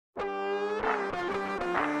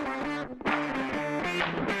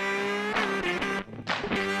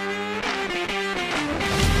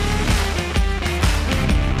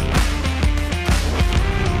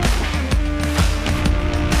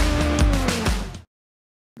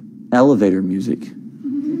Elevator music.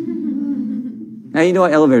 Now you know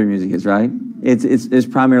what elevator music is, right? It's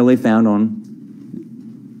primarily found on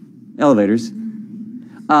elevators.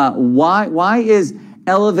 Why is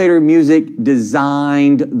elevator music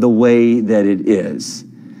designed the way that it is?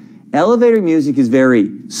 Elevator music is very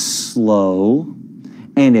slow,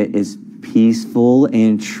 and it is peaceful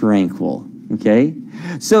and tranquil, okay?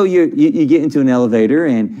 So you get into an elevator,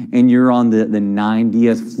 and you're on the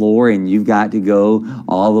 90th floor, and you've got to go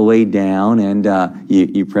all the way down, and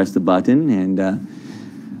you press the button, and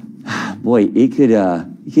boy, it could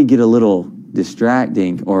get a little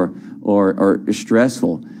distracting or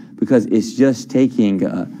stressful, because it's just taking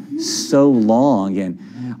so long, and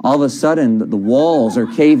all of a sudden the walls are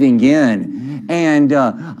caving in, and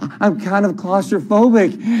I'm kind of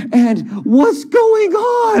claustrophobic, and what's going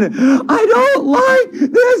on? I don't like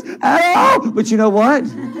this at all. But you know what?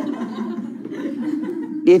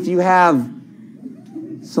 If you have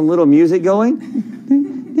some little music going,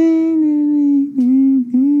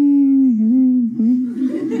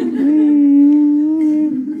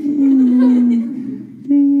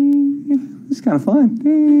 it's kind of fun.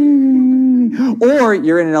 Or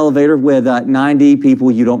you're in an elevator with 90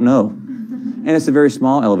 people you don't know, and it's a very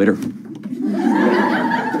small elevator.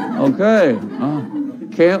 Okay,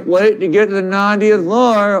 can't wait to get to the 90th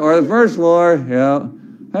floor or the first floor. Yeah.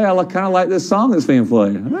 Hey, I kind of like this song that's being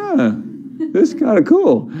played. This is kind of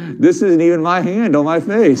cool. This isn't even my hand on my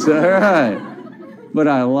face. All right. But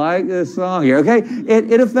I like this song here. Okay,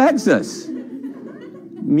 it affects us.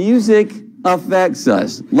 Music affects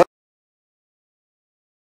us.